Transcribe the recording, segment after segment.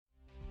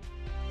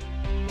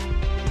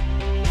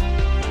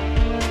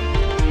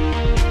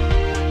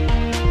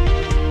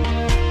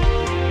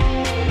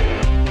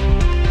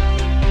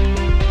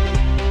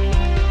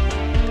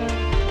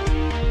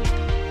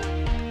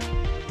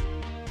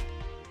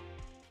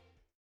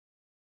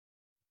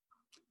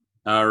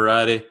All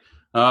righty.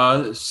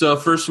 So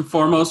first and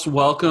foremost,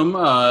 welcome.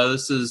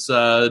 This is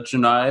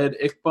Junaid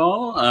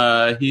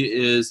Iqbal. He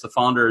is the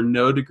founder of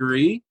No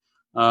Degree.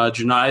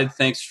 Junaid,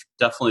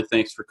 definitely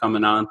thanks for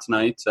coming on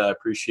tonight. I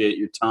appreciate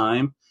your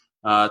time.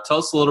 Tell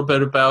us a little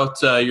bit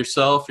about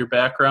yourself, your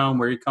background,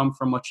 where you come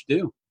from, what you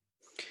do.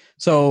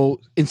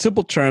 So, in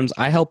simple terms,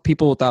 I help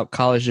people without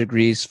college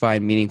degrees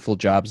find meaningful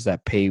jobs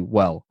that pay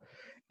well.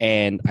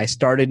 And I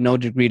started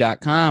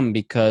nodegree.com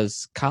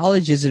because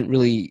college isn't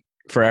really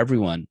for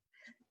everyone.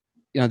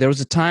 There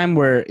was a time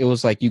where it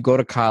was like you go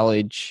to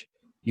college,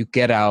 you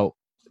get out,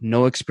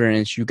 no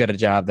experience, you get a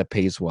job that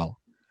pays well.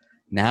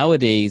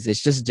 Nowadays,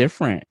 it's just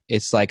different.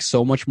 It's like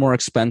so much more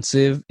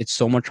expensive. It's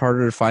so much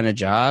harder to find a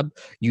job.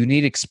 You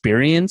need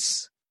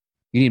experience.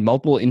 You need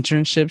multiple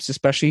internships,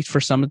 especially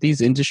for some of these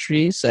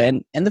industries.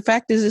 And the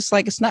fact is,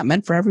 it's not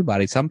meant for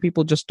everybody. Some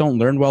people just don't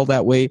learn well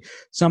that way.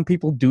 Some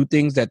people do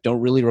things that don't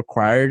really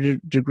require a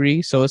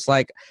degree. So it's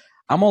like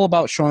I'm all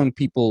about showing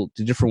people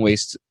the different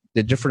ways,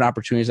 the different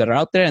opportunities that are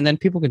out there, and then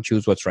people can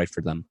choose what's right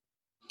for them.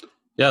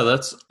 Yeah,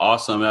 that's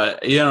awesome. I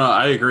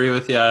agree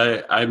with you.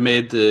 I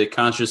made the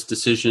conscious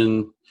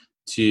decision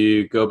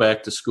to go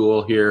back to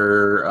school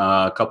here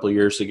a couple of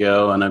years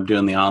ago, and I'm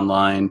doing the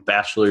online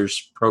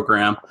bachelor's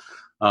program.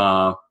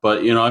 But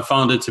I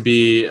found it to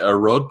be a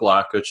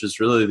roadblock, which is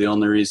really the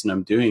only reason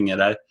I'm doing it.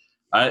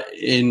 I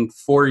in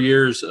 4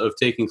 years of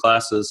taking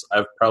classes,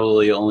 I've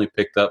probably only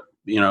picked up,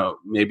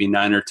 maybe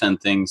 9 or 10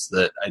 things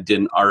that I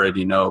didn't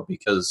already know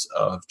because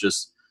of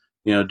just,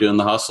 doing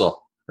the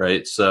hustle.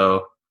 Right.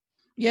 So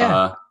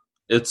Yeah.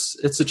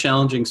 it's a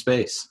challenging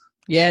space.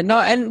 Yeah, no,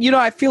 and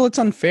I feel it's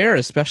unfair,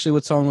 especially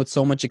with someone with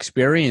so much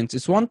experience.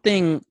 It's one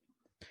thing,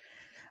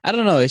 I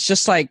don't know, it's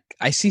just like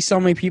I see so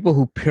many people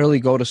who purely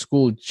go to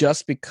school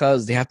just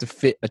because they have to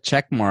fit a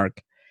check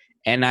mark.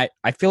 And I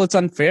feel it's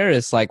unfair.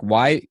 It's like,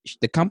 why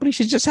the company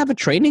should just have a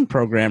training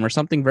program or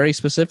something very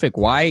specific.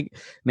 Why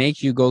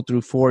make you go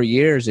through 4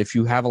 years if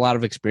you have a lot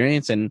of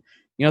experience? And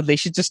they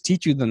should just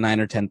teach you the 9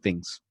 or 10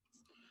 things.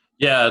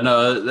 Yeah,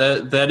 no,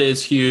 that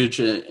is huge,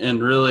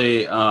 and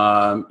really,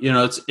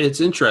 it's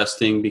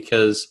interesting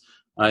because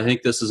I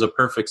think this is a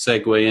perfect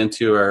segue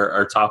into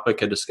our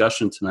topic of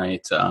discussion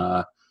tonight.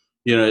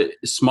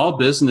 Small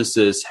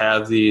businesses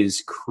have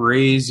these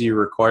crazy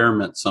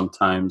requirements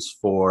sometimes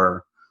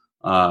for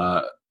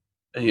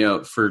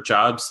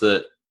jobs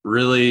that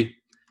really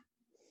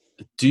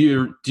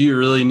do you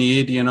really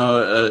need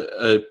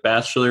a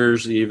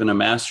bachelor's, even a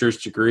master's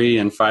degree,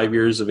 and 5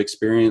 years of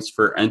experience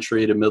for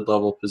entry to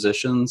mid-level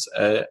positions?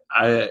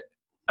 I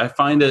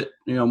find it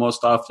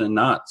most often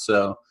not.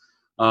 So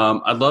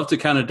I'd love to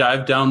kind of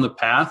dive down the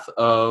path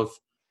of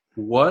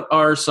what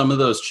are some of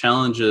those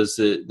challenges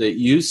that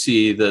you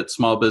see that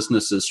small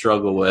businesses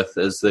struggle with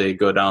as they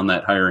go down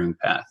that hiring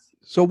path.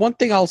 So one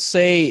thing I'll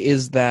say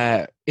is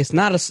that it's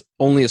not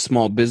only a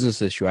small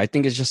business issue. I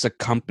think it's just a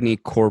company,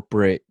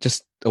 corporate,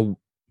 just a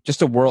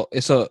world.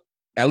 It's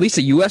at least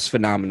a U.S.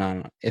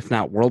 phenomenon, if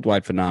not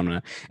worldwide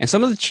phenomenon. And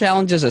some of the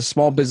challenges that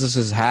small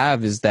businesses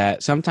have is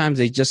that sometimes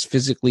they just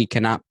physically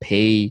cannot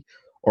pay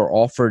or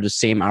offer the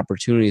same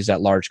opportunities that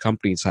large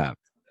companies have.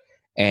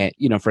 And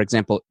for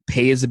example,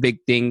 pay is a big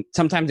thing.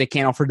 Sometimes they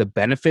can't offer the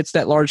benefits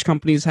that large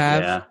companies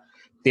have. Yeah.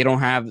 They don't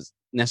have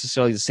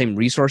necessarily the same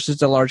resources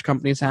that large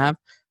companies have.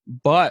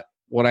 But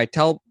what I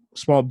tell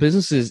small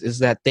businesses is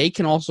that they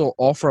can also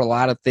offer a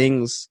lot of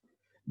things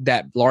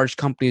that large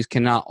companies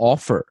cannot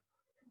offer,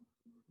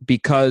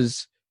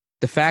 because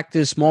the fact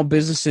is small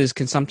businesses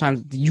can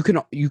sometimes you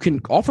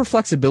can offer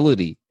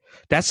flexibility.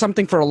 That's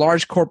something for a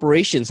large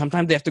corporation.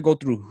 Sometimes they have to go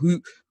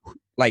through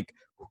like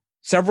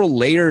several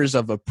layers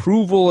of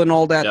approval and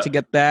all that to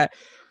get that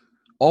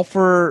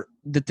offer.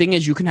 The thing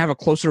is, you can have a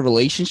closer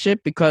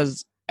relationship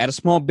because at a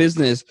small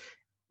business,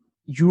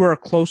 you are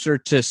closer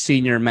to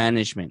senior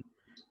management,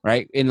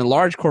 right? In a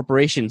large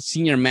corporation,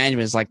 senior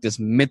management is like this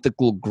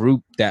mythical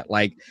group that,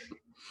 like,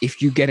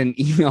 if you get an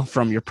email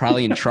from, you're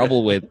probably in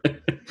trouble with.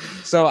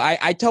 So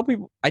I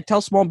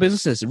tell small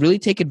businesses, really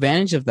take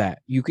advantage of that.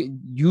 You can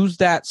use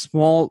that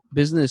small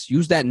business,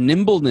 use that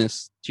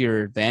nimbleness to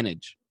your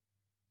advantage.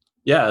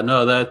 Yeah,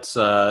 no,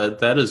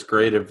 that is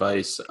great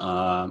advice.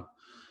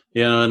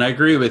 And I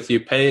agree with you.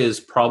 Pay is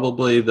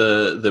probably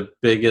the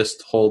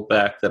biggest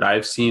holdback that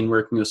I've seen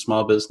working with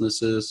small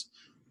businesses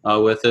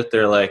with it.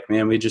 They're like,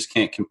 man, we just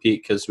can't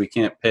compete because we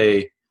can't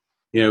pay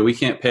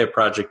a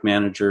project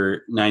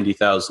manager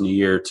 $90,000 a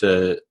year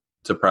to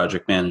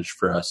project manage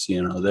for us.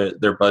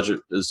 Their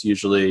budget is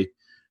usually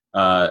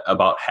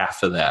about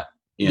half of that.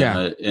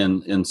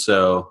 And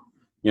so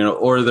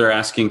or they're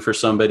asking for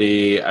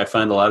somebody. I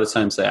find a lot of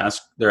times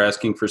they're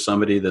asking for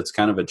somebody that's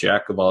kind of a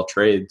jack of all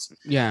trades.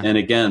 Yeah. And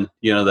again,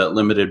 that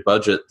limited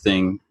budget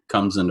thing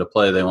comes into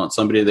play. They want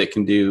somebody that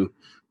can do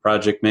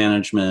project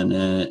management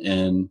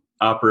and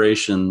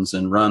operations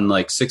and run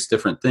like 6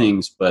 different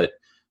things, but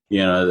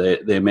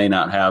they may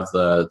not have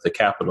the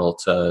capital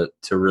to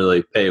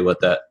really pay what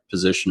that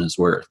position is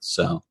worth.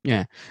 So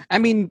yeah, I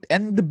mean,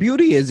 and the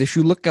beauty is, if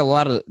you look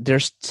at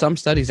there's some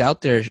studies out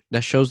there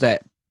that shows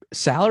that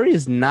salary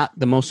is not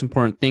the most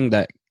important thing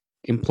that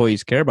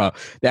employees care about.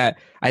 That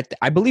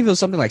I believe it was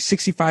something like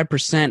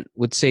 65%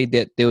 would say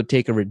that they would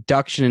take a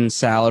reduction in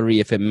salary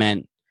if it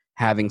meant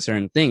having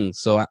certain things.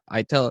 So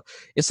I tell,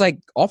 it's like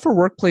offer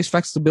workplace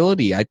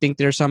flexibility. I think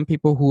there's some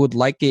people who would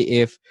like it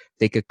if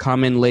they could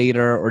come in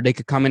later or they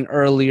could come in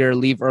earlier,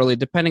 leave early,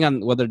 depending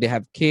on whether they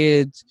have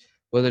kids,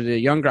 whether they're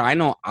younger. I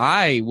know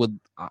I would.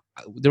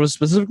 There was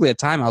specifically a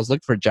time I was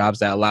looking for jobs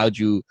that allowed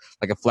you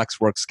like a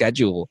flex work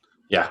schedule.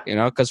 Yeah.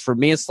 Because for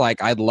me, it's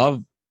like I'd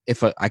love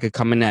if I could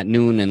come in at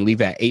noon and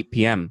leave at 8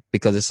 p.m.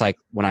 because it's like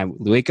when I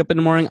wake up in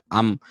the morning,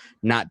 I'm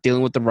not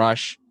dealing with the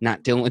rush,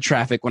 not dealing with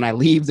traffic. When I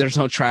leave, there's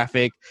no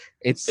traffic.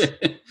 It's,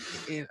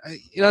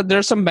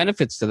 there's some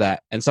benefits to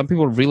that. And some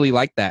people really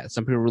like that.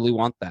 Some people really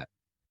want that.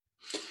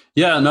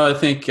 Yeah, no, I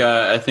think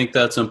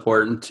that's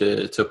important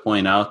to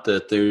point out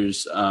that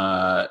there's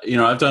I've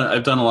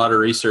done a lot of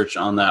research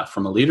on that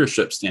from a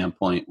leadership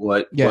standpoint.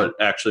 What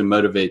actually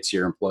motivates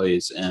your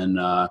employees, and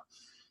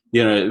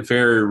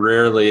very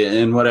rarely,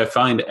 and what I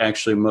find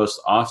actually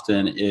most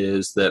often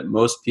is that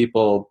most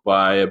people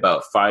by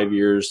about 5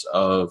 years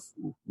of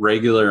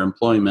regular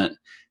employment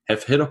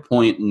have hit a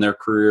point in their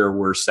career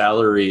where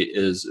salary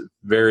is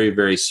very,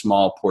 very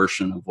small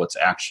portion of what's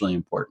actually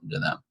important to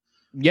them.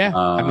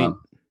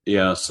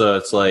 Yeah, so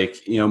it's like,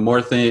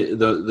 more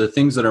the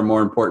things that are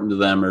more important to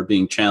them are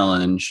being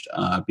challenged,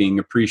 being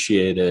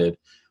appreciated,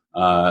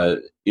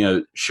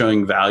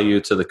 showing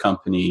value to the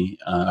company,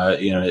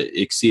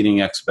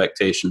 exceeding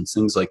expectations,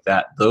 things like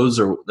that.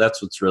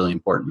 That's what's really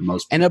important to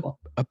most people.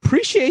 And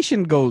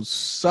appreciation goes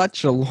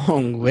such a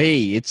long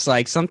way. It's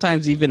like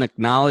sometimes even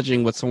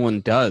acknowledging what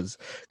someone does,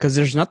 because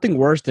there's nothing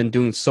worse than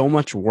doing so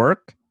much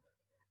work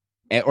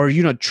or,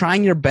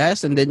 trying your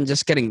best and then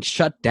just getting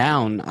shut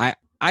down.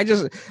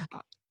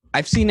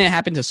 I've seen it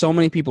happen to so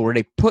many people where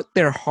they put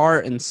their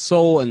heart and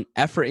soul and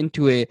effort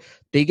into it.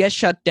 They get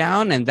shut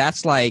down, and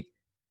that's like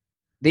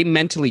they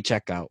mentally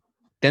check out.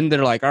 Then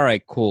they're like, all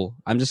right, cool.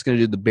 I'm just going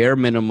to do the bare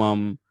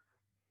minimum.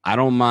 I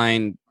don't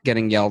mind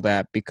getting yelled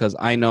at because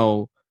I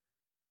know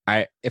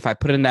if I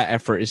put in that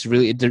effort, it's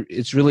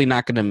really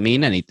not going to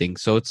mean anything.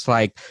 So it's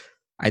like,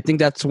 I think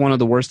that's one of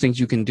the worst things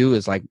you can do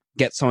is like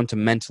get someone to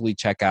mentally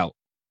check out.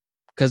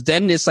 Because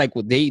then it's like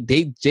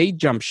they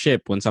jump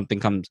ship when something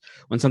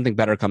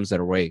better comes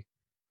their way.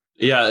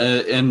 Yeah,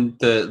 and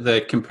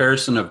the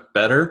comparison of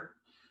better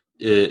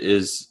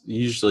is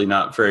usually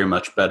not very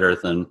much better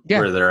than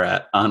where they're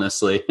at.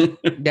 Honestly,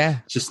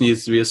 just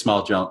needs to be a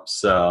small jump.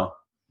 So,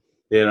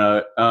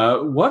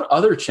 what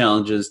other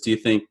challenges do you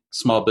think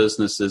small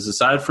businesses,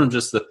 aside from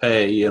just the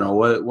pay,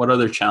 what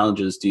other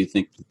challenges do you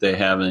think that they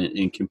have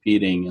in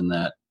competing in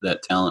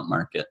that talent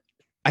market?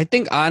 I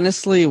think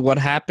honestly what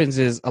happens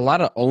is a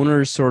lot of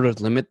owners sort of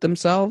limit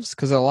themselves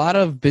because a lot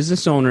of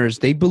business owners,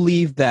 they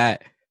believe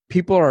that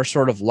people are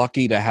sort of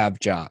lucky to have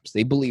jobs.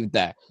 They believe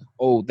that,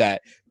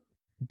 that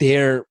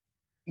they're,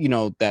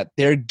 that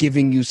they're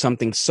giving you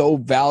something so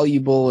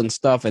valuable and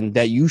stuff and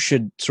that you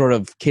should sort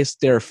of kiss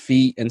their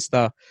feet and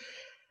stuff.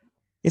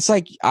 It's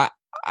like,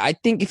 I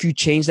think if you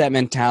change that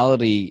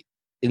mentality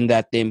in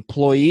that the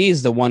employee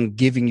is the one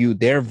giving you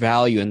their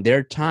value and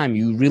their time,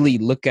 you really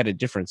look at it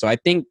different. So I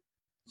think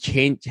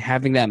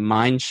having that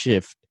mind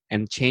shift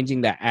and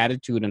changing that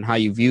attitude and how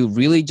you view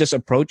really just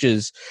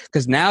approaches,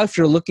 because now if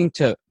you're looking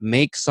to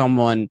make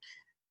someone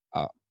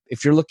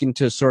if you're looking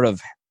to sort of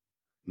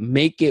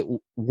make it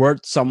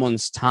worth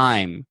someone's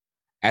time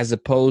as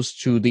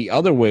opposed to the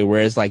other way,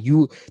 whereas like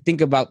you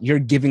think about you're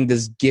giving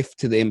this gift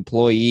to the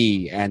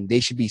employee and they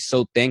should be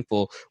so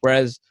thankful,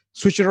 whereas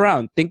switch it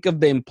around, think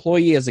of the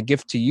employee as a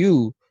gift to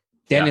you.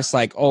 Then it's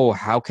like,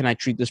 how can I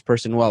treat this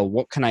person well?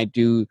 What can I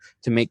do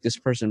to make this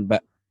person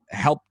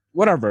help,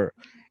 whatever.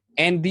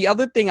 And the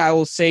other thing I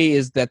will say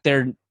is that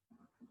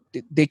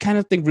they kind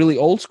of think really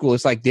old school.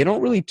 It's like they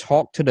don't really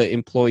talk to the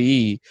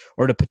employee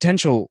or the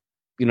potential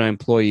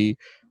employee.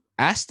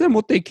 Ask them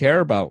what they care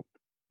about.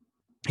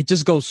 It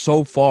just goes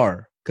so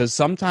far because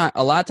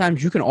a lot of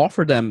times you can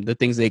offer them the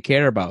things they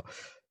care about.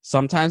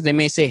 Sometimes they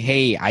may say,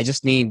 hey, I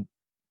just need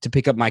to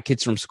pick up my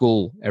kids from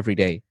school every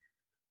day.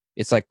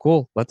 It's like,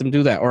 cool, let them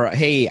do that. Or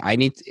hey,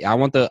 I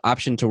want the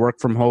option to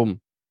work from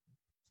home.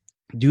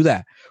 Do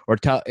that. Or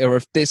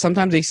if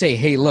sometimes they say,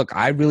 hey, look,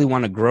 I really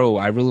want to grow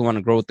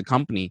with the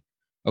company.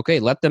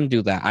 Okay, let them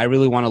do that. I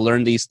really want to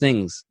learn these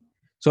things.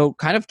 So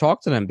kind of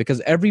talk to them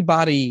because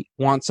everybody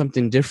wants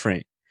something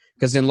different.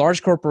 Because in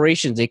large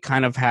corporations, they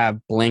kind of have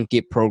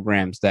blanket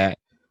programs that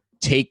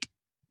take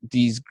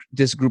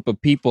this group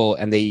of people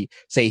and they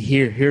say,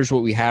 here's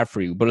what we have for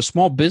you. But a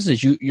small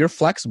business, you're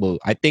flexible.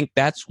 I think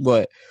that's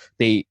what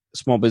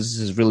small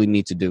businesses really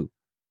need to do.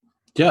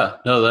 Yeah,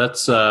 no,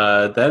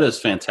 that is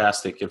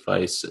fantastic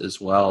advice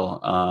as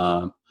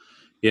well.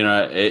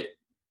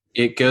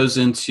 It goes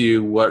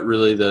into what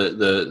really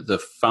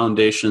the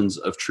foundations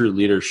of true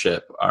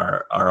leadership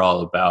are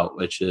all about,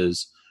 which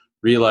is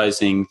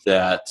realizing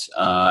that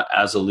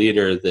as a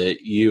leader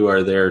that you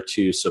are there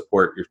to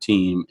support your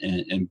team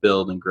and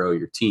build and grow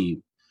your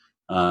team.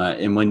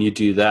 And when you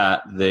do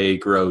that, they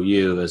grow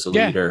you as a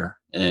leader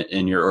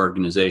in your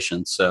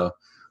organization. So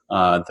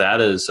that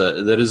is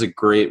a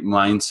great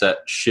mindset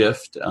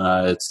shift.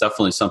 It's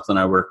definitely something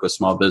I work with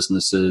small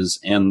businesses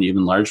and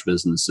even large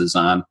businesses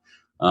on.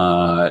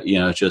 That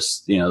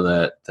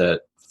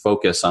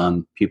focus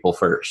on people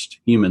first,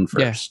 human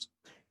first.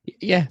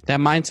 Yeah, that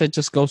mindset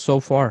just goes so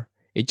far.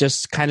 It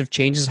just kind of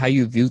changes how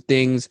you view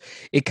things.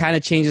 It kind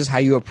of changes how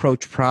you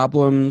approach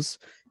problems.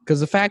 Because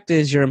the fact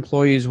is, your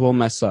employees will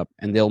mess up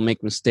and they'll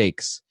make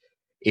mistakes.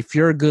 If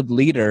you're a good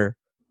leader,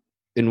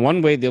 in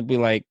one way, they'll be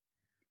like,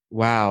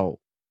 wow,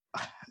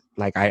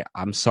 like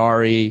I'm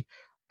sorry,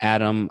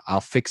 Adam,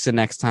 I'll fix it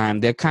next time.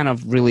 They'll kind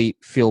of really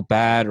feel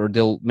bad, or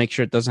they'll make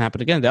sure it doesn't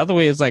happen again. The other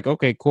way is like,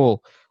 okay,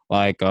 cool.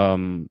 Like,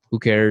 who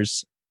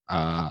cares?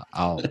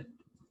 I'll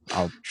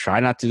try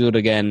not to do it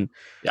again.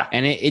 Yeah.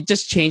 And it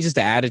just changes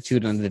the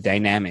attitude and the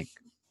dynamic.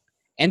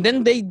 And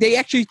then they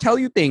actually tell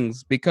you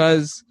things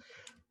because,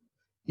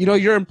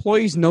 your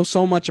employees know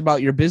so much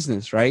about your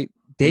business, right?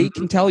 They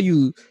can tell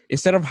you,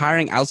 instead of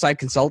hiring outside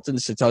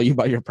consultants to tell you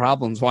about your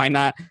problems, why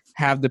not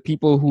have the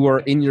people who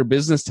are in your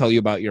business tell you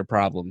about your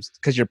problems?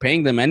 Because you're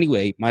paying them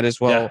anyway. Might as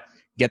well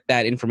get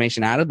that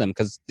information out of them.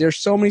 Because there's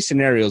so many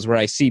scenarios where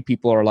I see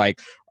people are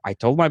like, I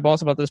told my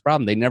boss about this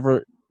problem. They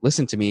never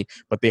listened to me,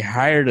 but they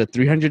hired a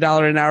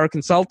 $300 an hour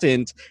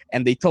consultant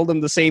and they told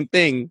them the same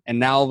thing. And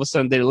now all of a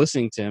sudden they're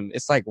listening to him.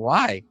 It's like,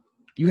 why?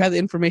 You have the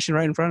information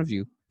right in front of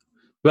you.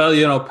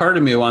 Well, part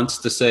of me wants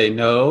to say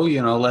no.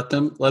 Let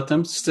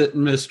them sit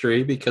in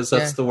mystery because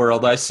that's the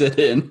world I sit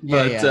in.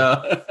 But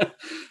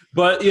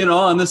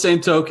on the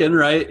same token,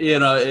 right?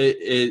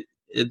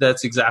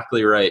 That's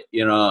exactly right.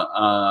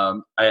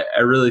 I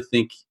really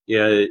think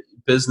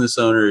business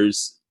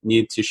owners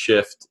need to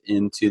shift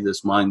into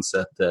this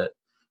mindset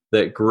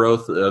that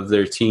growth of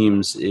their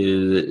teams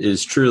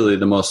is truly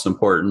the most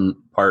important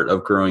part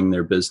of growing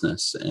their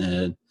business.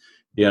 And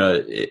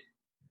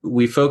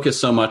we focus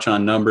so much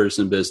on numbers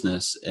in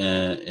business,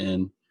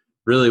 and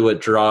really what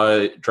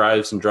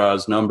drives and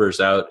draws numbers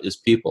out is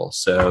people.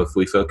 So if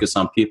we focus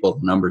on people,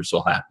 the numbers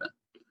will happen.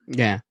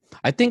 Yeah.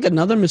 I think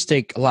another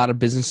mistake a lot of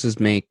businesses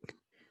make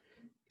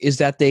is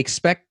that they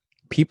expect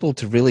people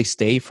to really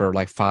stay for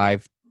like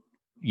 5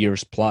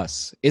 years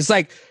plus. It's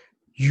like,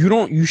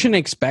 you shouldn't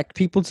expect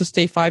people to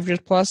stay 5 years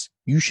plus.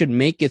 You should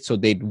make it so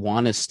they'd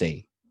want to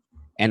stay.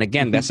 And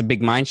again, that's a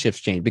big mind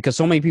shift change, because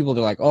so many people,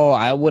 they're like, oh,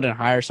 I wouldn't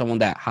hire someone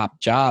that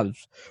hopped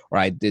jobs, or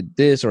I did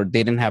this, or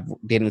they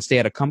didn't stay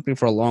at a company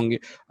for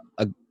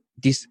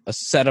a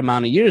set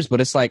amount of years.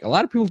 But it's like, a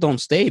lot of people don't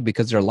stay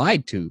because they're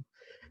lied to.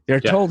 They're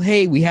told,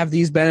 hey, we have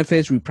these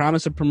benefits. We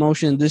promise a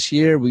promotion this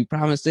year. We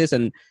promise this.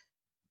 And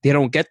they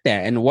don't get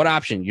that. And what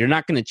option? You're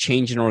not going to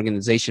change an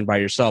organization by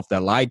yourself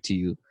that lied to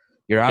you.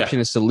 Your option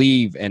is to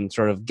leave and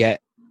sort of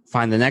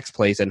find the next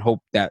place and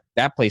hope that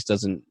that place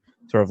doesn't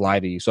sort of lie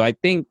to you. So I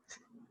think,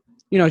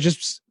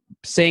 just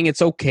saying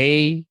it's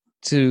okay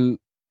to,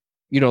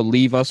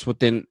 leave us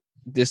within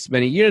this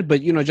many years,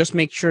 but, just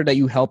make sure that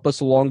you help us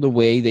along the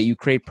way, that you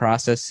create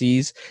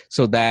processes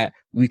so that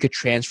we could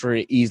transfer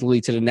it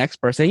easily to the next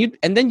person.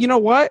 And then, you know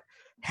what?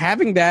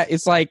 Having that,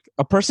 it's like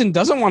a person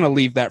doesn't want to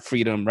leave that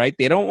freedom, right?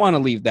 They don't want to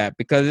leave that,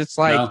 because it's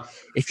like,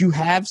 if you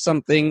have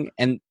something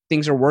and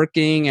things are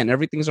working and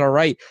everything's all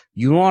right,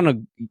 you're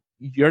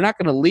not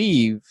going to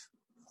leave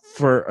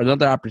for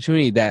another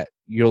opportunity that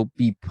you'll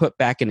be put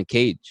back in a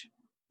cage.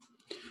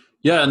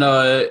 Yeah,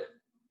 no,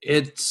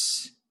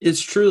 it's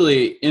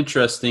truly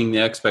interesting, the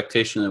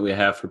expectation that we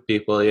have for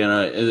people.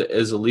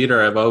 As a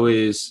leader, I've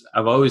always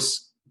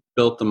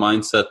built the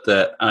mindset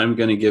that I'm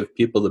going to give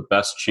people the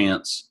best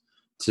chance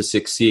to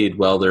succeed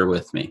while they're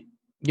with me.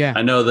 Yeah,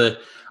 I know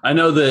that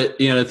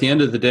at the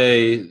end of the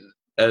day,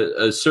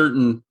 a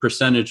certain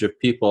percentage of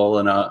people,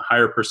 and a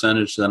higher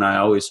percentage than I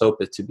always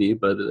hope it to be,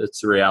 but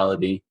it's the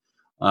reality,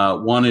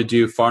 want to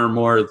do far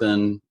more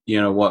than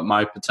what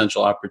my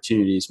potential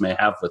opportunities may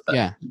have with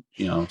them.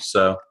 Yeah.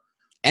 So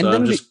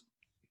I'm just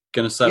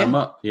going to set them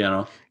up.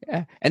 Yeah.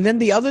 And then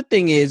the other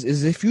thing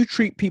is if you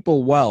treat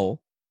people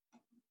well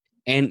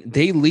and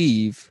they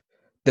leave,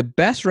 the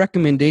best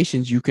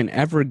recommendations you can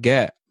ever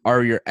get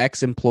are your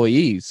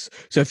ex-employees.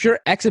 So if your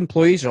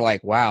ex-employees are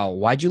like, wow,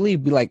 why'd you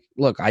leave? Be like,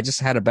 look, I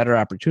just had a better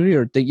opportunity,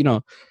 or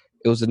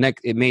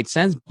it made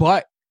sense,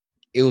 but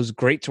it was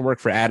great to work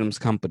for Adam's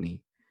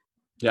company.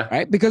 Yeah.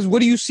 Right. Because what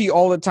do you see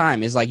all the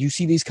time is like, you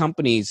see these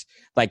companies,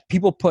 like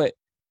people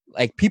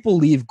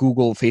leave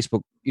Google,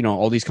 Facebook,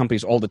 all these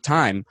companies all the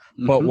time.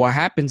 But what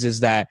happens is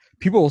that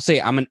people will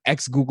say, I'm an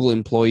ex-Google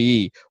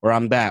employee, or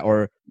I'm that,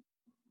 or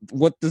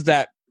what does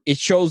that? It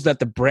shows that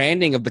the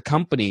branding of the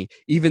company,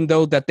 even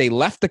though that they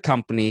left the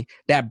company,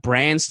 that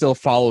brand still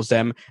follows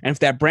them. And if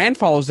that brand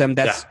follows them,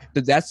 that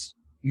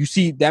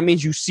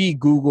means you see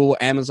Google,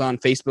 Amazon,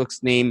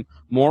 Facebook's name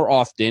more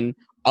often.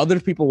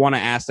 Other people want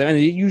to ask them, and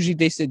usually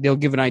they'll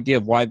give an idea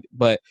of why,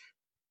 but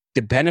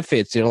the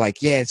benefits, they're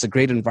like, yeah, it's a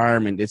great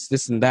environment, it's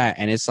this and that.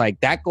 And it's like,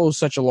 that goes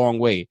such a long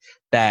way,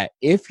 that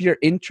if your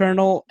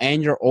internal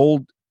and your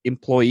old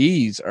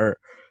employees are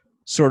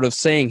sort of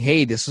saying,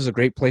 hey, this is a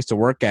great place to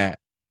work at,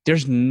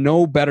 there's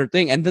no better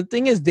thing. And the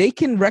thing is, they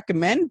can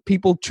recommend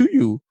people to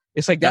you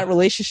It's like that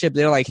relationship.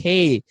 They're like,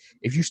 hey,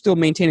 if you still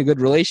maintain a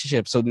good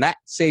relationship, so that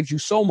saves you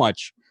so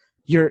much.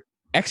 Your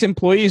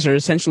ex-employees are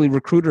essentially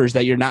recruiters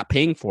that you're not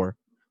paying for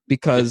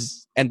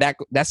and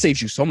that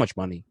saves you so much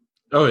money.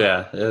 Oh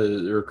yeah,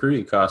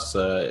 recruiting costs.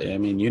 I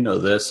mean,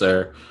 this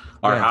are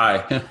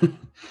high.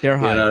 They're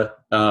high.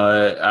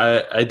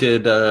 I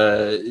did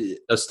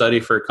a study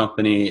for a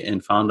company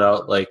and found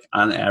out, like,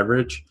 on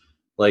average,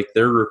 like,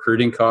 their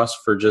recruiting costs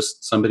for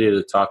just somebody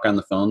to talk on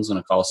the phones in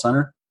a call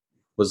center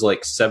was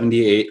like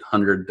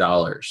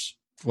 $7,800.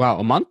 Wow,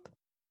 a month?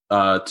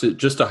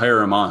 To hire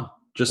them on,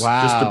 just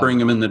to bring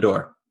them in the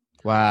door.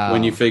 Wow.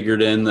 When you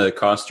figured in the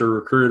cost of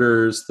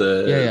recruiters,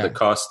 the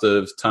cost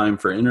of time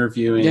for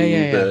interviewing,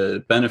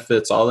 the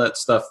benefits, all that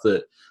stuff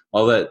that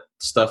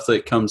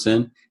comes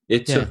in,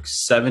 it took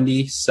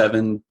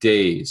 77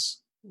 days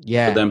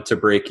for them to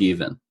break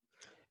even.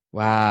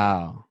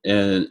 Wow.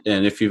 And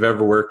if you've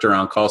ever worked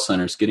around call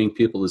centers, getting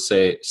people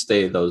to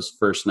stay those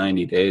first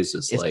 90 days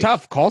is it's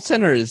tough. Call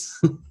center is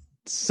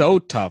so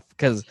tough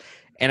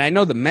and I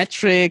know the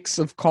metrics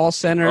of call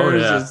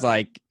centers is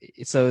like,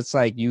 so it's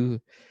like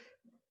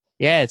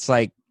it's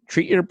like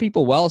treat your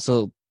people well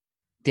so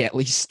they at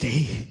least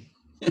stay.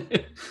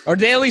 Or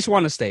they at least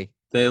want to stay.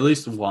 They at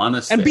least want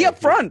to stay. And be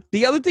upfront.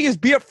 The other thing is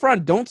be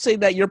upfront. Don't say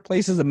that your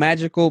place is a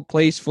magical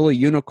place full of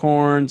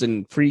unicorns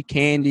and free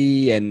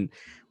candy and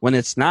when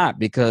it's not,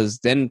 because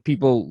then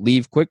people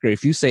leave quicker.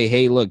 If you say,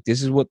 hey, look,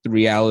 this is what the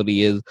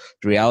reality is.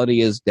 The reality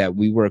is that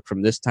we work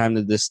from this time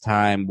to this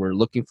time. We're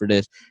looking for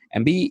this.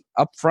 And be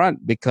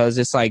upfront, because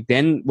it's like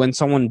then when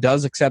someone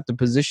does accept the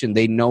position,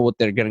 they know what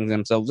they're getting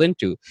themselves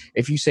into.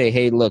 If you say,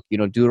 hey, look,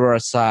 due to our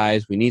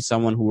size, we need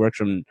someone who works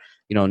from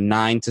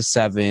 9 to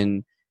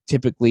 7.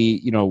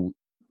 Typically,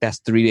 that's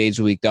 3 days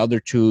a week. The other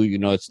 2,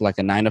 it's like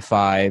a 9 to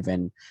 5.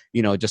 And,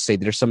 just say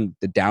there's the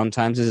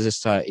downtimes is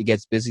this it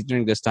gets busy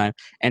during this time.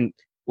 And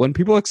when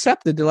people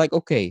accept it, they're like,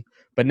 okay.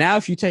 But now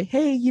if you say,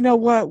 hey, you know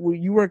what?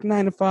 You work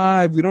 9 to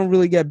 5. We don't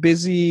really get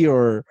busy,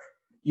 or,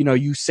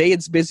 you say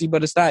it's busy,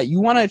 but it's not.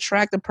 You want to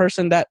attract a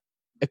person that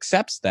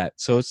accepts that.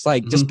 So it's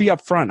like, just be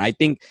upfront. I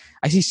think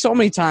I see so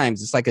many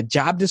times, it's like a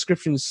job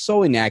description is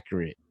so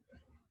inaccurate.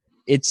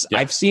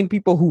 I've seen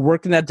people who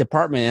work in that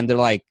department and they're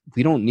like,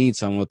 we don't need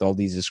someone with all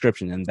these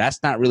descriptions. And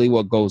that's not really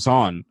what goes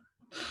on.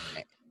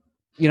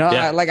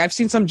 I've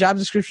seen some job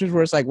descriptions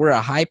where it's like, we're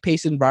a high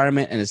paced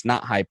environment and it's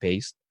not high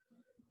paced.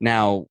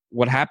 Now,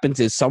 what happens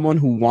is someone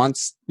who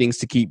wants things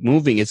to keep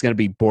moving is going to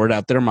be bored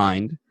out their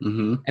mind.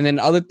 Mm-hmm. And then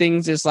other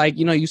things is like,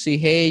 you say,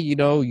 hey, you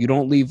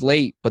don't leave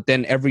late, but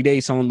then every day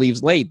someone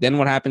leaves late. Then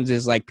what happens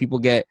is like people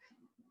get,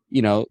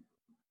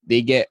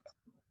 they get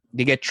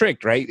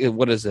tricked, right?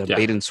 What is it? Yeah.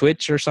 Bait and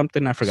switch or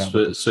something? I forgot.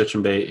 Switch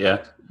and bait.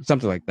 Yeah.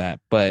 Something like that.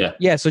 But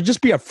so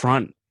just be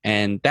upfront,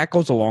 and that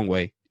goes a long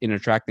way in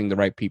attracting the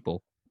right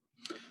people.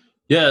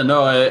 Yeah,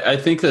 no, I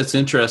think that's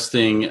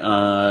interesting.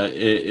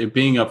 It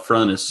being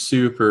upfront is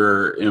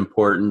super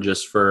important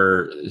just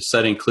for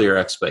setting clear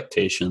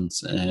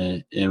expectations.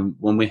 And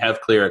when we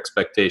have clear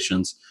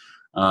expectations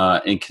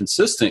and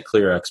consistent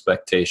clear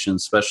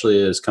expectations,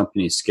 especially as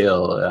companies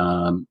scale,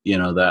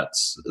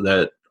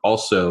 that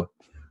also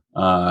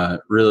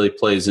really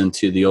plays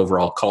into the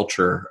overall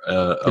culture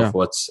of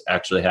what's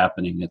actually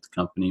happening at the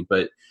company.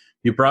 But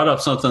you brought up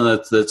something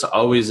that's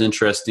always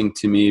interesting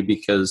to me,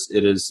 because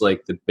it is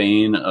like the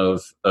bane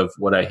of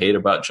what I hate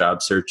about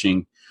job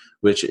searching,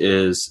 which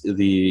is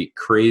the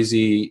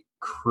crazy,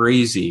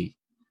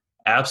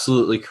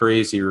 absolutely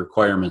crazy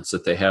requirements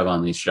that they have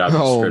on these job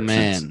descriptions. Oh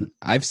man,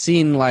 I've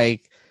seen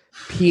like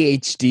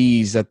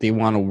PhDs that they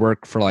want to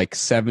work for like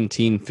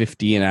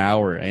 $17.50 an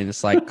hour, and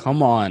it's like,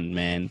 come on,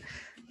 man,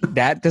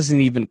 that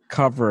doesn't even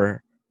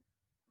cover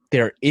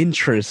their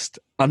interest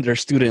under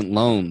student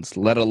loans,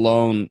 let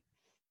alone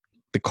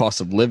the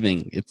cost of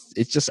living.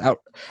 It's just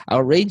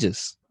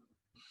outrageous.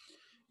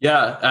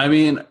 Yeah, I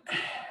mean,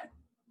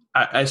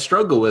 I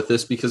struggle with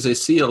this because I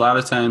see a lot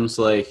of times,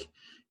 like,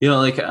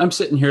 like I'm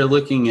sitting here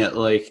looking at,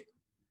 like,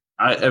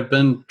 I've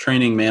been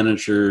training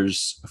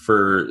managers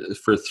for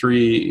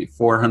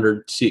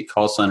 300-400 seat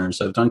call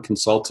centers. I've done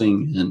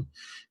consulting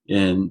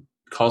in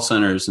call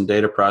centers and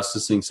data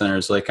processing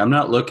centers. Like, I'm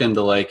not looking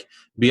to like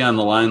be on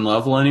the line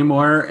level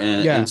anymore.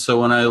 And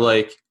so when I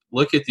like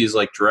look at these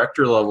like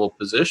director level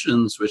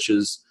positions, which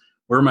is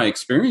where my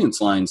experience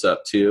lines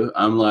up to,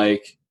 I'm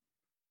like,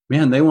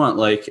 man, they want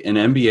like an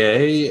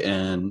MBA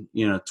and,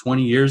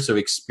 20 years of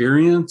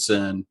experience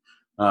and,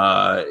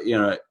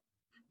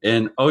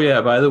 and oh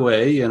yeah, by the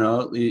way,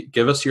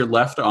 give us your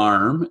left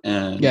arm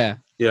and,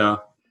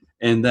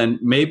 and then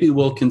maybe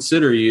we'll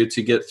consider you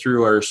to get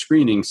through our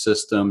screening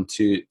system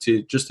to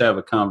just have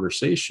a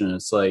conversation.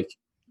 It's like,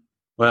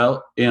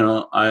 well,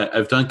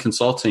 I've done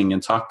consulting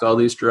and talked to all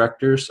these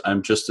directors.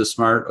 I'm just as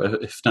smart,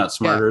 if not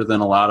smarter, than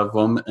a lot of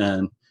them,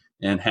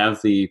 and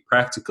have the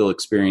practical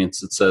experience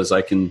that says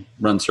I can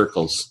run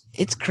circles.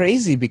 It's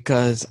crazy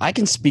because I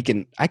can speak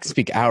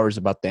hours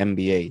about the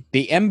MBA.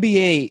 The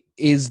MBA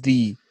is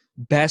the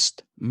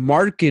best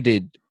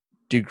marketed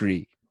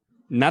degree.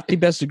 not the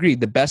best degree,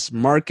 the best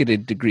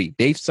marketed degree.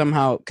 They've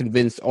somehow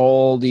convinced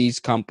all these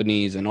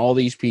companies and all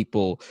these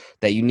people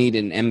that you need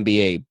an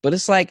MBA. But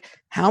it's like,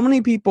 how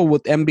many people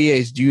with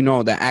MBAs do you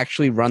know that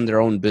actually run their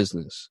own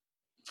business?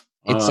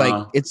 It's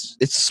like it's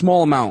a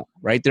small amount,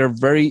 right? They're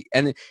very,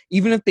 and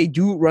even if they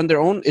do run their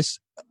own, it's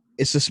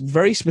this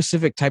very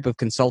specific type of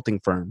consulting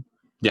firm.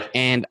 Yeah.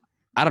 And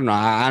I don't know.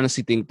 I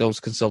honestly think those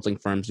consulting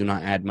firms do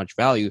not add much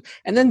value.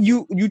 And then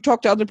you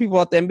talk to other people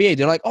at the MBA,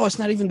 they're like, oh, it's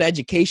not even the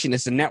education,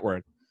 it's the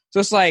network. So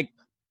it's like,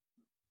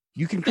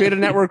 you can create a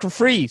network for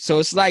free. So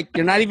it's like,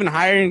 you're not even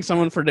hiring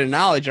someone for their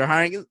knowledge or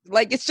hiring,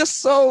 like, it's just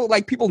so,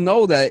 like, people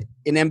know that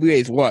in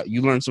MBA is what?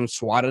 You learn some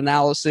SWOT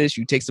analysis,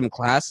 you take some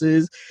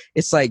classes.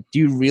 It's like, do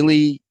you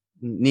really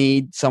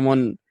need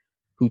someone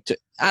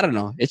I don't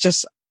know. It's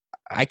just,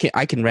 I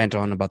can rant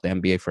on about the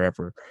MBA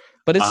forever.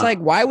 But it's like,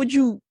 why would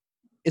you,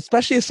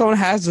 especially if someone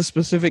has the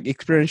specific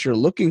experience you're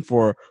looking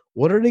for,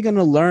 what are they going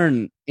to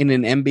learn in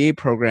an MBA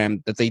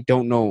program that they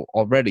don't know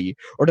already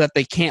or that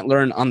they can't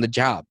learn on the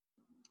job?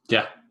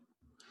 Yeah.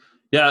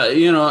 Yeah.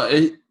 You know,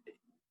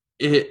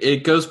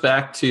 it goes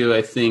back to,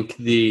 I think,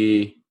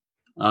 the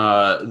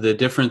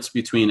difference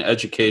between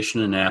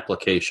education and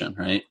application,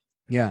 right?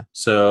 Yeah.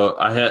 So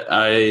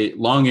I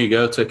long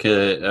ago took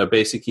a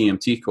basic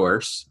EMT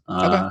course.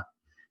 Okay.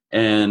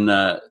 And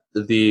one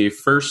of the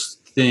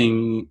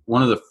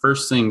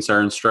first things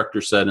our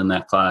instructor said in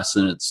that class,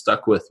 and it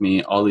stuck with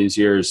me all these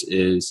years,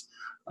 is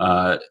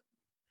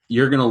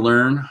you're going to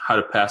learn how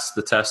to pass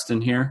the test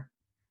in here,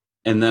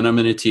 and then I'm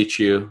going to teach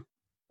you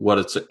what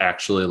it's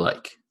actually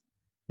like.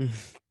 And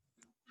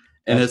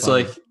it's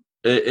funny. Like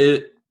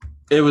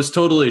it was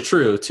totally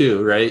true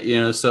too, right?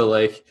 You know, so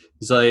like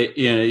it's like,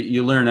 you know,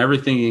 you learn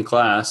everything in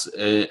class,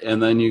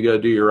 and then you go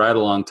do your ride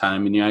along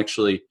time, and you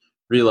actually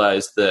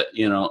realize that,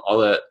 you know,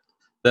 all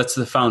that's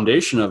the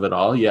foundation of it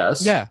all.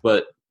 Yes. Yeah.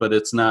 But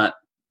it's not,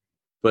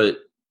 but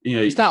you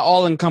know, it's not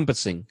all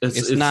encompassing.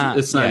 It's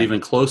not even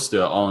close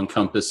to all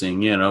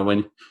encompassing. You know,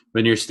 when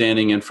you're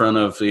standing in front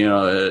of, you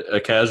know, a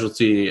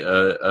casualty,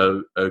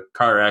 a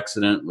car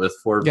accident with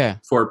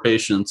four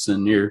patients,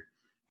 and you're,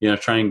 you know,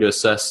 trying to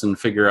assess and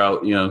figure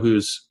out, you know,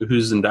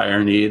 who's in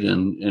dire need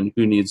and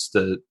who needs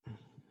to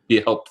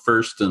be helped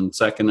first and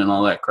second and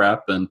all that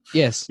crap. And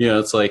yes, you know,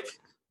 it's like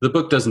the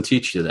book doesn't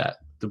teach you that.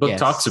 The book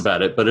talks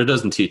about it, but it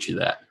doesn't teach you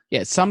that.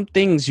 Yeah, some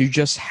things you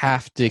just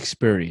have to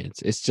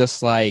experience. It's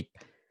just like,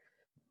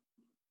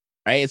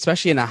 right,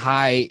 especially in a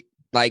high,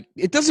 like,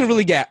 it doesn't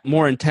really get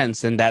more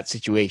intense than that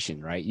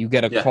situation, right? You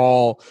get a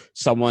call,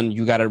 someone,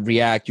 you got to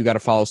react, you got to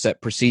follow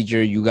set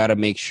procedure, you got to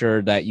make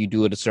sure that you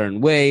do it a certain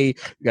way,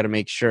 you got to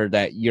make sure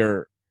that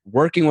you're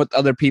working with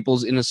other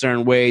people in a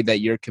certain way,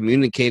 that you're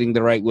communicating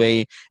the right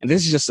way. And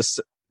this is just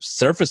a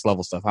surface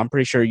level stuff. I'm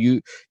pretty sure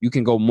you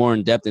can go more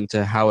in depth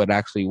into how it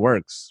actually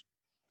works.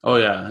 Oh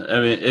yeah.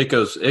 I mean, it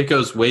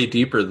goes way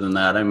deeper than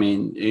that. I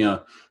mean, you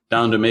know,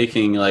 down to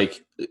making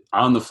like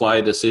on the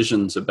fly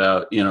decisions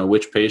about, you know,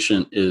 which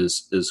patient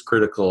is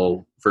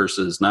critical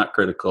versus not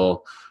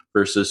critical,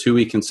 versus who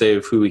we can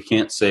save, who we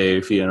can't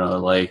save, you know,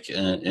 like,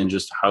 and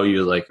just how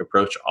you like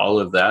approach all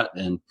of that,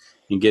 and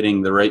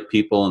getting the right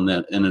people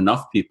and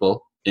enough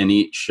people in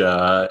each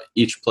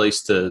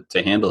place to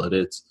handle it.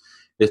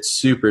 It's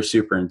super,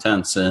 super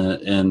intense.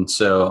 And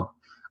so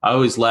I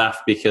always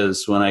laugh,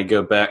 because when I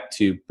go back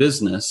to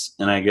business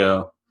and I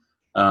go,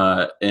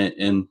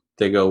 and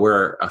they go,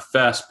 we're a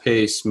fast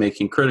paced,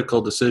 making critical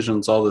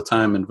decisions all the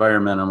time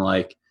environment. I'm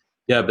like,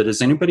 yeah, but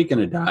is anybody going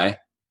to die?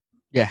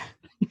 Yeah.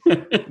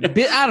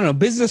 I don't know.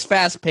 Business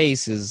fast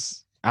pace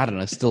is, I don't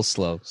know, still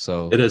slow.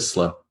 So it is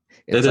slow.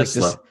 It is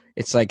slow.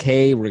 It's like,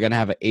 hey, we're going to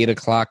have an 8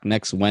 o'clock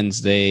next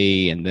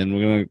Wednesday, and then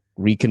we're going to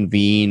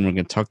reconvene. We're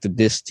going to talk to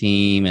this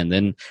team, and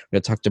then we're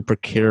going to talk to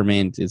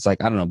procurement. It's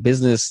like, I don't know,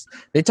 business.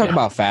 They talk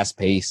about fast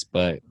pace,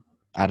 but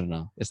I don't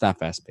know. It's not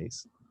fast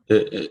pace.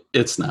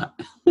 It's not.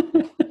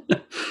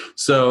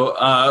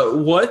 So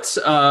what,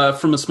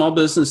 from a small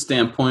business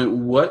standpoint,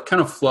 what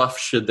kind of fluff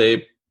should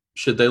they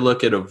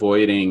look at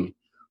avoiding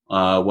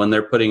when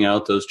they're putting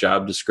out those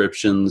job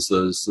descriptions,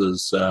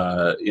 those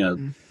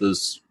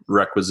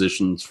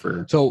requisitions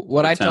for? So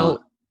what I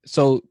tell,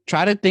 so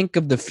try to think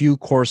of the few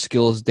core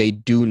skills they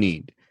do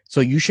need. So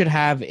you should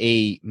have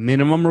a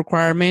minimum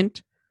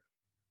requirement,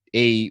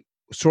 a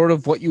sort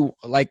of what you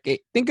like.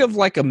 Think of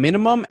like a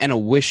minimum and a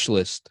wish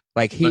list.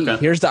 Like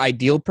here's the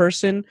ideal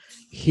person,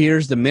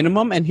 here's the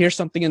minimum, and here's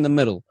something in the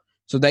middle,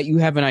 so that you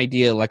have an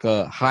idea, like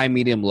a high,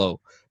 medium,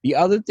 low. The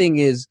other thing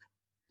is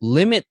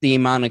limit the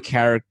amount of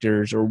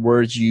characters or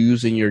words you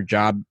use in your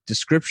job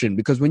description,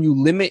 because when you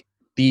limit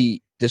the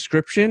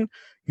description,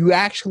 you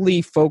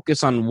actually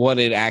focus on what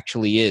it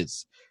actually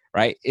is,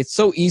 right? It's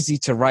so easy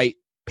to write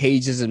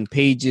pages and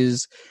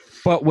pages,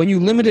 but when you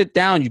limit it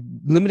down, you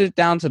limit it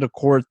down to the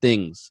core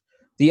things.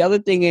 The other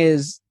thing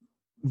is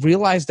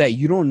realize that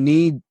you don't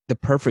need the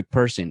perfect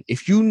person.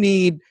 If you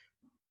need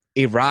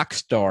a rock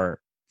star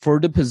for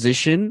the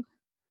position,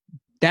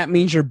 that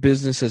means your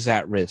business is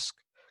at risk,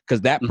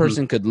 because that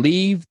person could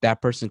leave,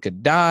 that person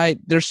could die.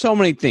 There's so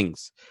many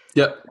things.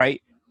 Yep.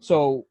 Right?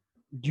 So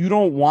you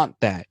don't want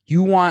that.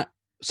 You want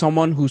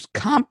someone who's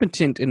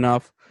competent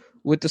enough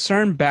with a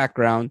certain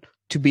background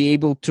to be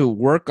able to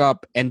work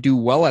up and do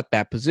well at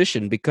that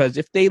position. Because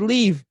if they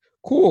leave,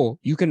 cool,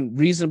 you can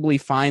reasonably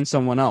find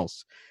someone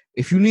else.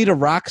 If you need a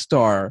rock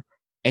star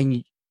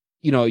and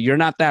you're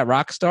not that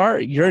rock star,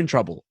 you're in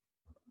trouble,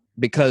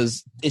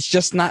 because it's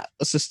just not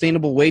a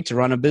sustainable way to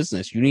run a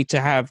business. You need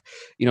to have,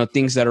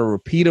 things that are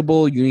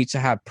repeatable. You need to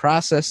have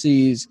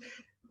processes.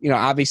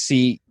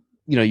 Obviously,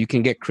 you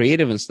can get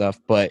creative and stuff,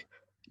 but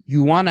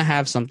you want to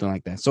have something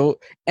like that. So,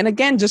 and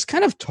again, just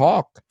kind of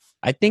talk.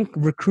 I think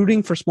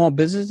recruiting for small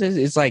businesses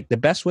is like the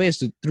best way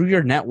is through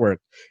your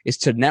network, is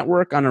to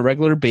network on a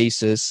regular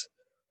basis.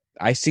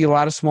 I see a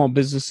lot of small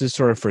businesses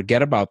sort of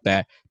forget about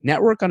that.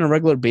 Network on a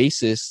regular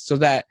basis so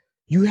that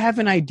you have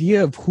an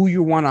idea of who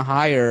you want to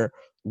hire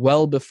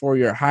well before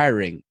you're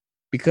hiring.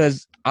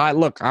 Because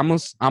I'm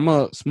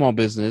a small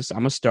business,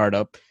 I'm a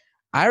startup.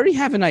 I already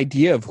have an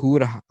idea of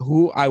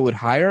who I would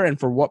hire and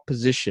for what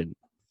position.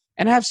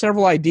 And I have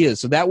several ideas.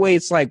 So that way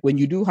it's like when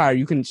you do hire,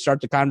 you can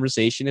start the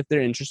conversation. If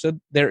they're interested,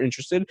 they're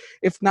interested.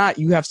 If not,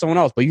 you have someone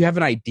else, but you have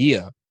an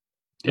idea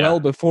well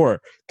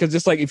before. Because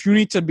it's like if you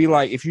need to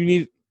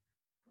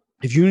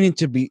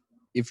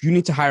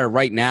hire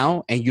right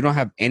now and you don't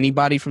have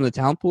anybody from the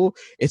talent pool,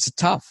 it's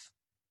tough.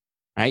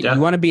 Right? Yeah. You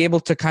want to be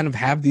able to kind of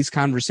have these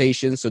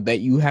conversations so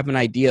that you have an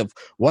idea of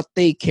what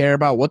they care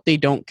about, what they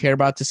don't care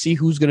about, to see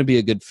who's going to be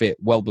a good fit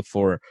well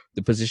before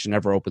the position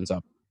ever opens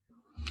up.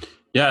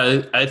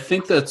 Yeah, I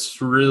think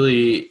that's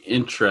really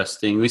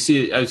interesting. I've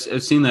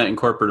seen that in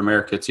corporate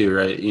America too,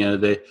 right?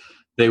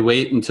 They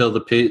wait until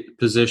the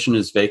position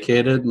is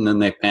vacated and then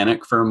they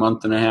panic for a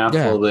month and a half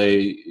while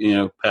they,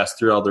 pass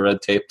through all the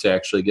red tape to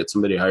actually get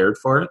somebody hired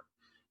for it.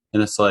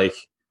 And it's like,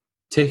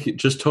 take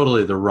just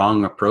totally the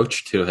wrong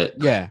approach to it.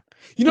 Yeah.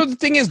 The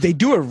thing is, they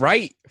do it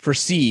right for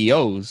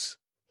CEOs.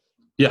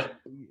 Yeah.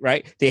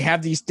 Right? They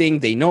have these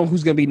things. They know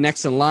who's going to be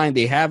next in line.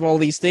 They have all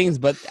these things.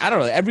 But I don't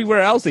know.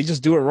 Everywhere else, they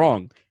just do it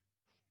wrong.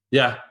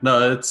 Yeah.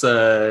 No,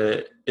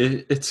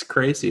 it's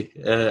crazy.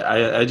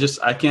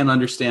 I can't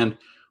understand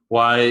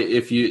why,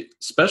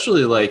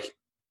 especially like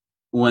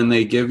when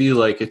they give you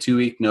like a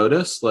 2-week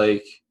notice,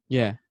 like,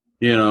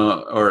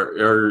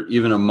 or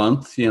even a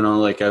month,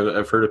 like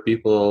I've heard of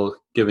people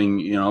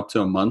giving, up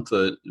to a month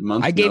notice.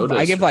 I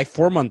give like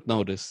 4-month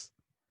notice.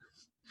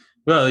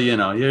 Well,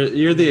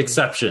 you're the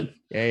exception.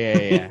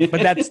 Yeah.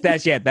 But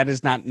that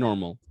is not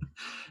normal.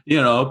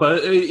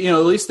 But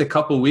at least a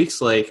couple weeks,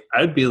 like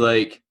I'd be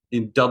like,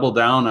 double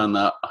down on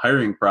the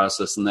hiring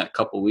process in that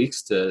couple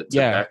weeks to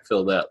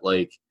backfill that,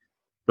 like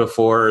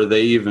before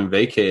they even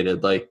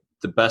vacated. Like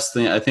the best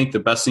thing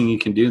you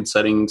can do in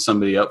setting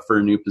somebody up for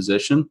a new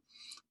position,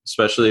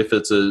 especially if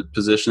it's a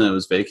position that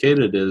was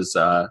vacated, is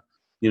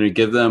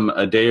give them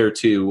a day or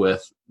two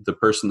with the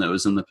person that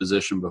was in the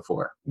position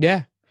before.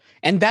 Yeah.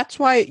 And that's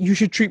why you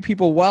should treat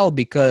people well,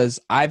 because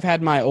I've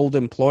had my old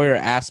employer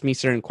ask me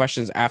certain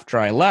questions after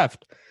I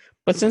left.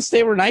 But since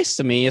they were nice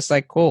to me, it's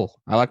like, cool.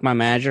 I like my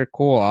manager.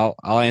 Cool.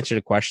 I'll answer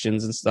the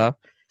questions and stuff.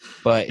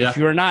 But if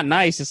you're not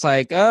nice, it's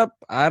like, I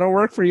don't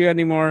work for you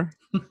anymore.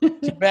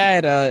 Too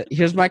bad.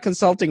 Here's my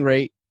consulting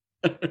rate.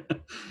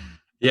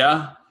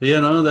 Yeah.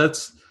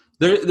 That's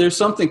there's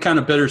something kind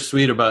of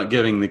bittersweet about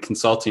giving the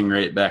consulting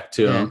rate back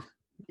to them.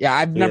 Yeah.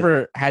 I've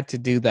never had to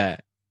do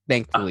that,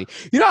 thankfully.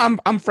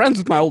 I'm friends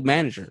with my old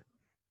manager.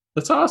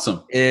 That's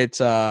awesome.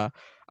 It's,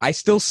 I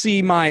still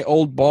see my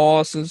old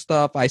boss and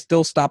stuff. I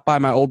still stop by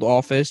my old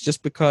office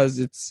just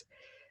because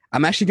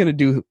I'm actually going to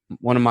do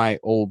one of my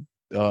old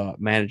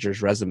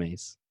manager's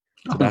resumes.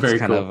 So that's very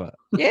kind cool.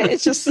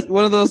 It's just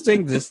one of those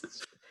things.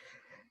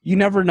 You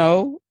never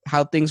know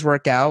how things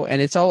work out,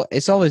 and it's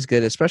always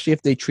good, especially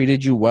if they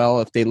treated you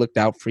well, if they looked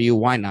out for you.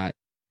 Why not?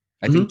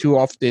 I think too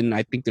often,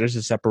 there's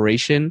a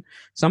separation.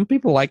 Some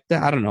people like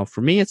that. I don't know.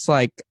 For me, it's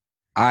like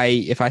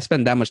if I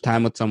spend that much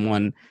time with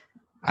someone,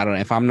 I don't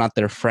know, if I'm not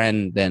their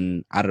friend,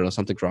 then I don't know,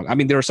 something's wrong. I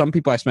mean, there were some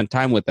people I spent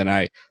time with and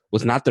I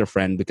was not their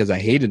friend because I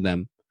hated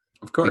them.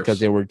 Of course. Because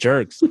they were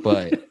jerks.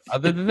 But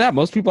other than that,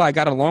 most people I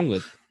got along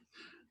with.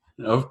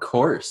 Of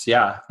course.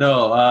 Yeah.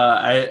 No,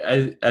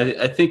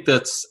 I think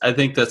that's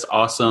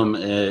awesome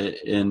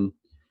in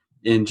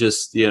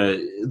just,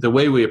 the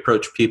way we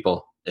approach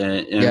people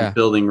and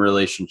building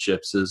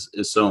relationships is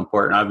so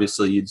important.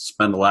 Obviously, you'd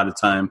spend a lot of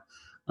time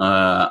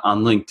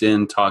on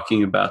LinkedIn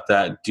talking about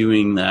that,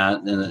 doing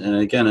that. And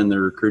again, in the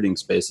recruiting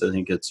space, I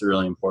think it's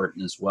really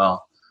important as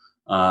well.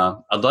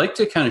 I'd like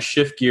to kind of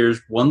shift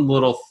gears one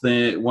little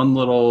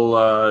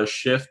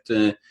shift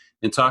and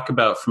talk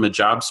about from a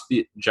job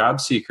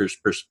seeker's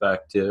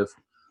perspective.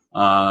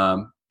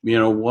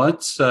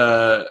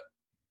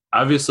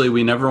 Obviously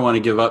we never want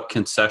to give up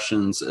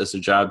concessions as a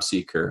job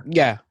seeker.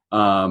 Yeah.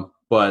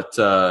 But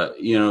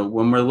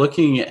when we're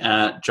looking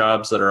at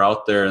jobs that are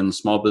out there and the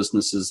small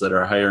businesses that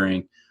are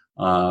hiring,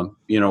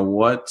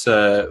 what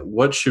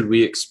should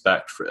we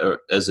expect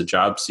as a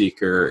job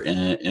seeker,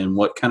 and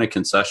what kind of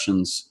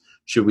concessions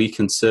should we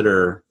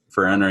consider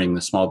for entering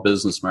the small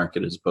business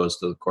market as opposed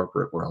to the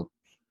corporate world?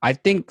 I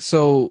think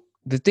so.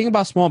 the thing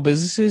about small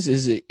businesses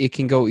is it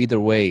can go either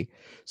way.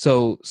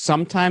 So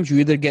sometimes you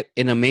either get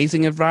an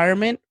amazing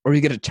environment or you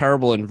get a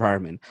terrible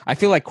environment. I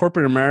feel like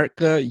corporate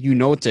America, you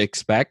know what to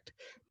expect,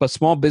 but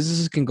small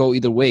businesses can go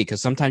either way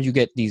because sometimes you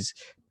get these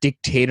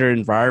dictator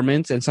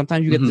environments and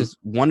sometimes you get this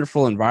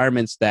wonderful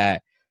environments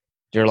that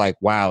they're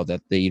like, wow,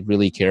 that they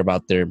really care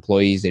about their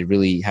employees. They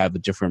really have a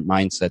different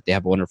mindset. They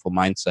have a wonderful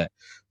mindset.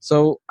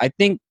 So I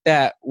think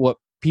that what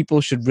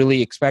people should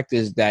really expect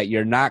is that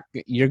you're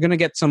going to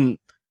get some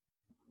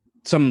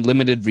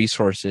limited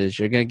resources.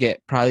 You're going to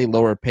get probably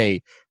lower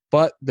pay.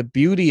 But the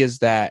beauty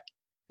is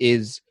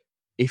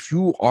if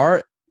you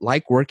are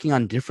like working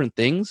on different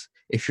things,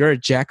 if you're a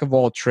jack of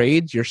all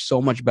trades, you're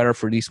so much better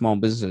for these small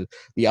businesses.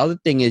 The other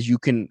thing is you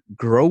can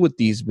grow with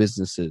these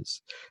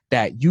businesses,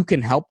 that you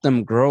can help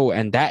them grow.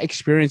 And that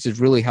experience is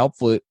really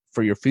helpful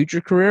for your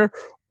future career.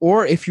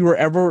 Or if you were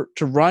ever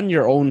to run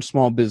your own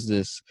small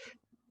business,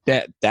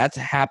 that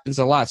happens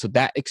a lot. So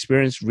that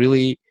experience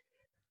really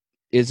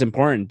is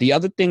important. The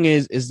other thing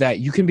is that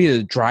you can be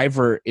the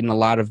driver in a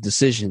lot of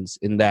decisions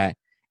in that,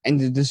 and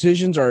the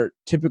decisions are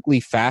typically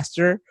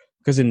faster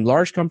because in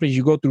large companies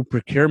you go through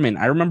procurement.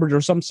 I remember there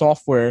was some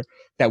software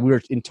that we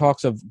were in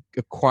talks of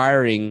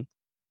acquiring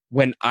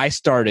when I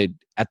started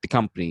at the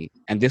company,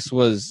 and this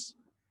was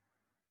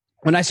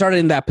when I started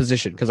in that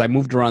position because I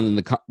moved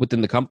around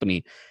within the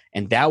company,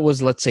 and that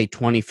was, let's say,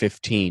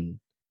 2015,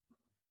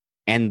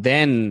 and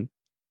then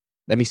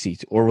let me see,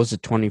 or was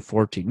it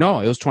 2014? No,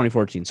 it was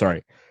 2014.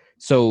 Sorry.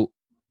 So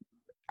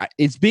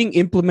it's being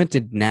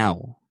implemented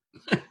now,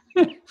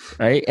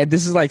 right? And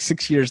this is like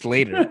 6 years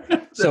later.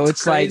 So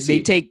it's crazy.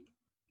 Like they take,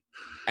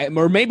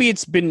 or maybe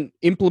it's been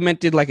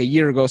implemented like a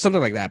year ago,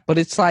 something like that. But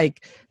it's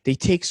like they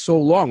take so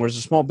long. Whereas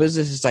a small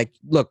business is like,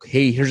 look,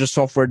 hey, here's a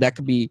software that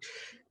could be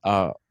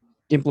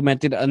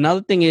implemented.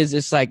 Another thing is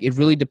it's like it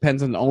really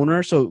depends on the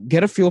owner. So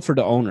get a feel for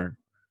the owner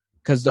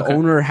because the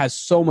owner has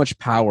so much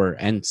power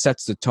and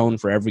sets the tone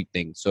for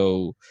everything.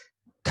 So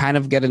kind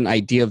of get an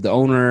idea of the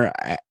owner,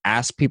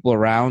 ask people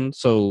around.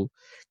 So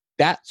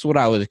that's what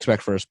I would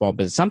expect for a small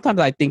business. Sometimes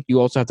I think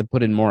you also have to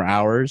put in more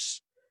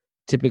hours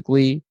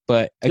typically,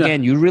 but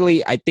again,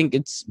 I think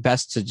it's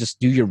best to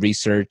just do your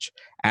research,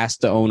 ask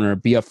the owner,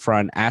 be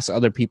upfront, ask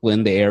other people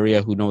in the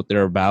area who know what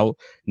they're about,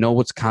 know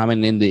what's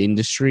common in the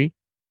industry.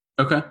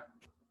 Okay.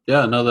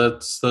 Yeah, no,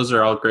 those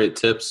are all great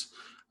tips.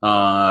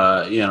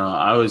 I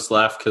always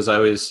laugh because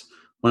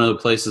one of the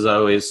places I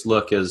always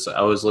look is I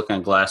always look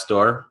on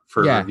Glassdoor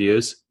for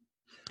reviews.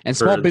 And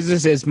small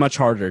business is much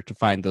harder to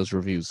find those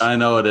reviews. I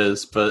know it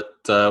is, but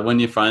when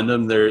you find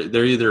them,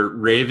 they're either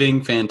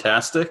raving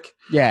fantastic,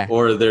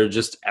 or they're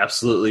just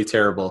absolutely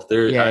terrible.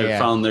 I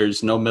found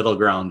there's no middle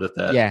ground with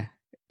that. Yeah,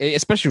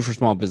 especially for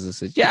small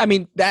businesses. Yeah, I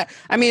mean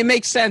it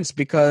makes sense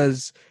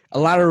because a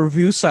lot of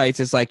review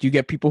sites, it's like you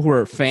get people who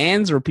are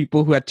fans or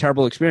people who had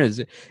terrible experience.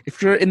 If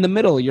you're in the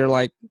middle, you're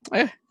like,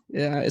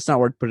 it's not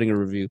worth putting a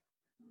review.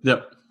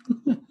 Yep.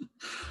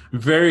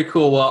 Very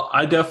cool. Well,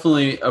 I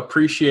definitely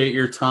appreciate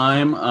your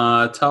time.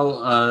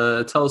 Tell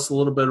us a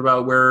little bit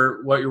about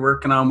what you're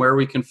working on, where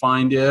we can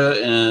find you,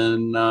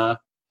 and all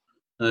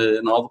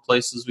the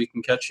places we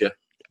can catch you.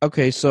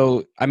 Okay,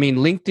 so I mean,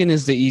 LinkedIn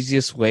is the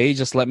easiest way.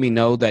 Just let me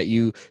know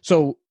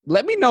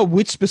let me know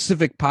which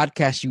specific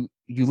podcast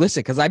you listen,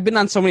 because I've been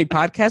on so many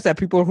podcasts that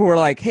people who are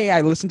like, hey, I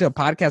listened to a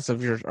podcast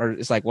of yours, or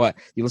it's like, what,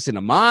 you listen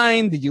to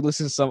mine? Did you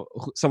listen to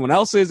someone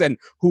else's? And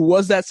who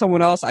was that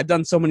someone else? I've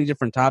done so many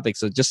different topics.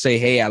 So just say,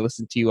 hey, I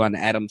listened to you on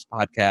Adam's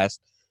podcast.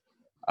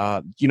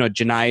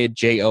 Jonaed,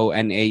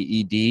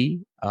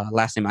 Jonaed,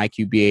 last name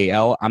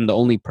Iqbal. I'm the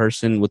only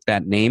person with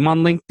that name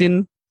on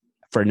LinkedIn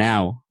for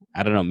now.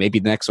 I don't know. Maybe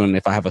the next one,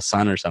 if I have a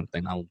son or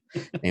something, I'll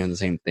name the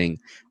same thing.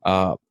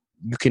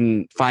 You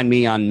can find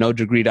me on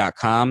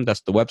nodegree.com. That's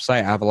the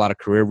website. I have a lot of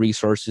career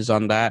resources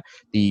on that.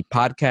 The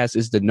podcast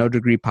is the No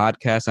Degree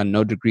Podcast on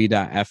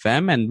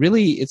nodegree.fm. And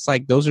really, it's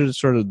like those are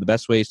sort of the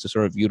best ways to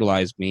sort of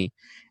utilize me.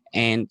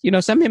 And,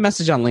 send me a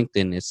message on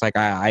LinkedIn. It's like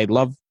I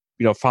love,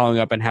 following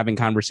up and having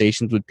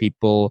conversations with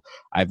people.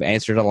 I've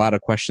answered a lot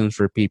of questions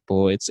for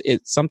people. It's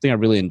something I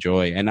really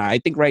enjoy. And I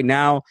think right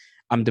now,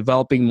 I'm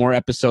developing more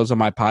episodes on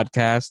my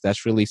podcast.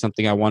 That's really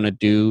something I want to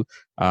do.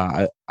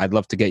 I'd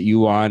love to get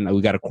you on.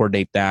 We got to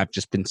coordinate that. I've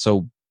just been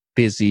so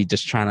busy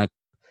just trying to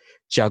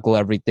juggle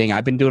everything.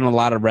 I've been doing a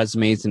lot of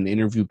resumes and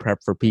interview prep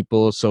for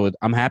people. So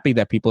I'm happy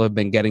that people have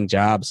been getting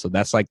jobs. So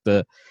that's like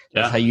that's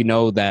how you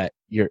know that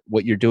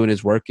what you're doing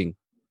is working.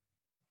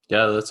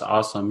 Yeah, that's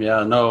awesome.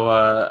 Yeah, no,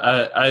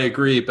 I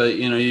agree. But,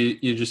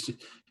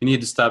 you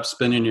need to stop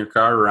spinning your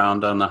car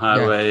around on the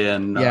highway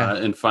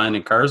and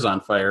finding cars on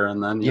fire,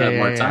 and then you have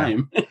more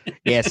time.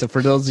 Yeah, so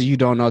for those of you who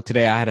don't know,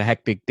 today I had a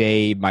hectic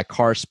day. My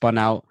car spun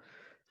out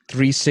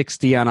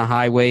 360 on a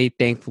highway.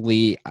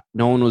 Thankfully,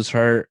 no one was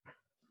hurt.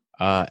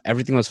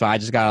 Everything was fine. I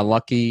just got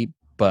unlucky,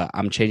 but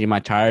I'm changing my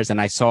tires, and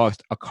I saw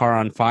a car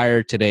on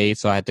fire today,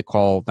 so I had to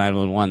call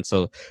 911.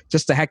 So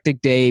just a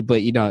hectic day,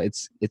 but,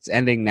 it's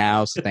ending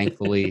now, so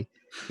thankfully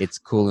it's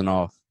cooling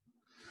off.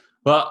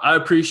 Well, I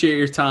appreciate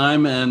your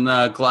time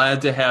and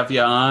glad to have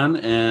you on,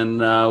 and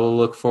we'll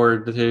look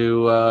forward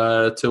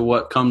to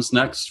what comes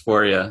next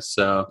for you.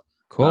 So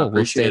Cool. We'll stay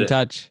appreciate in it.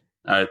 touch.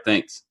 All right,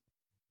 thanks.